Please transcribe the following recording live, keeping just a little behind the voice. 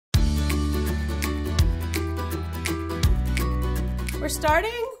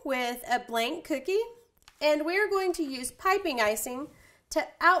starting with a blank cookie, and we're going to use piping icing to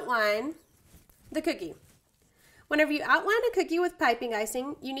outline the cookie. Whenever you outline a cookie with piping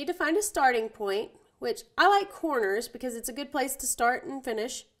icing, you need to find a starting point, which I like corners because it's a good place to start and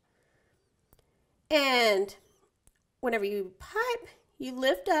finish. And whenever you pipe, you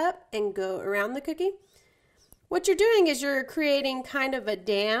lift up and go around the cookie. What you're doing is you're creating kind of a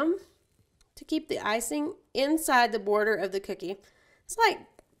dam to keep the icing inside the border of the cookie. It's like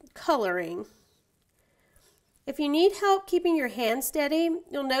coloring. If you need help keeping your hand steady,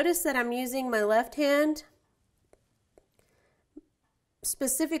 you'll notice that I'm using my left hand,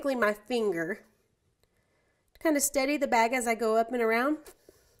 specifically my finger, to kind of steady the bag as I go up and around.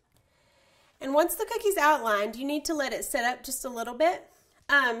 And once the cookie's outlined, you need to let it set up just a little bit.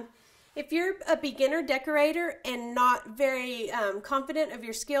 If you're a beginner decorator and not very confident of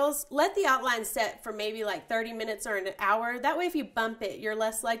your skills, let the outline set for maybe like 30 minutes or an hour. That way if you bump it, you're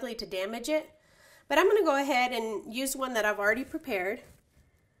less likely to damage it. But I'm going to go ahead and use one that I've already prepared.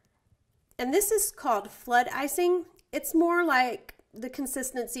 And this is called flood icing. It's more like the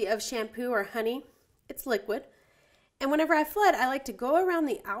consistency of shampoo or honey. It's liquid. And whenever I flood, I like to go around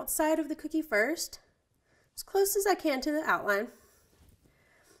the outside of the cookie first, as close as I can to the outline.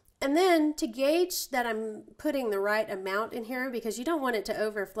 And then to gauge that I'm putting the right amount in here, because you don't want it to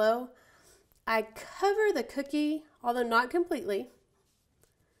overflow, I cover the cookie, although not completely.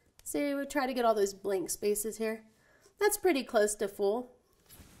 See, we try to get all those blank spaces here. That's pretty close to full.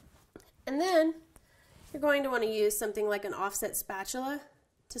 And then you're going to want to use something like an offset spatula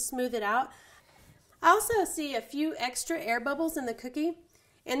to smooth it out. I also see a few extra air bubbles in the cookie.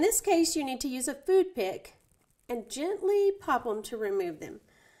 In this case, you need to use a food pick and gently pop them to remove them.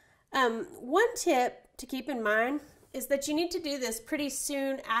 One tip to keep in mind is that you need to do this pretty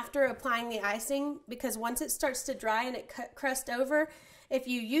soon after applying the icing, because once it starts to dry and it crust over, if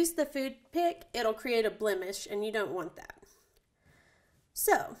you use the food pick, it'll create a blemish, and you don't want that.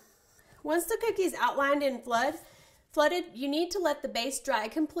 So, once the cookie is outlined and flooded, you need to let the base dry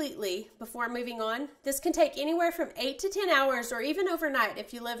completely before moving on. This can take anywhere from 8 to 10 hours or even overnight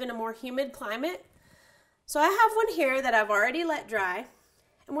if you live in a more humid climate. So I have one here that I've already let dry.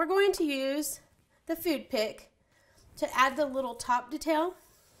 And we're going to use the food pick to add the little top detail.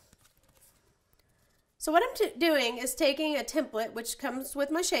 So what I'm doing is taking a template, which comes with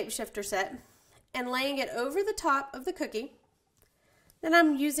my shapeshifter set, and laying it over the top of the cookie. Then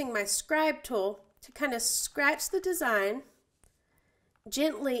I'm using my scribe tool to kind of scratch the design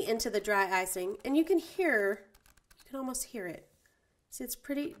gently into the dry icing. And you can almost hear it. See, it's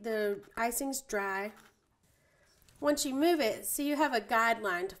pretty, the icing's dry. Once you move it, see, you have a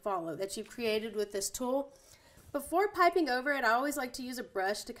guideline to follow that you've created with this tool. Before piping over it, I always like to use a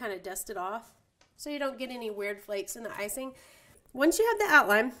brush to kind of dust it off so you don't get any weird flakes in the icing. Once you have the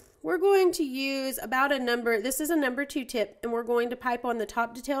outline, we're going to use about a number, this is a number 2 tip, and we're going to pipe on the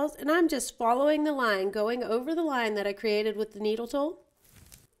top details, and I'm just following the line, going over the line that I created with the needle tool.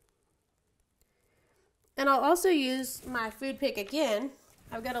 And I'll also use my food pick again.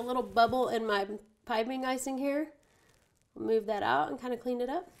 I've got a little bubble in my piping icing here. I'll move that out and kind of clean it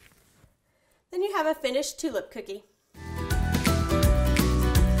up. Then you have a finished tulip cookie.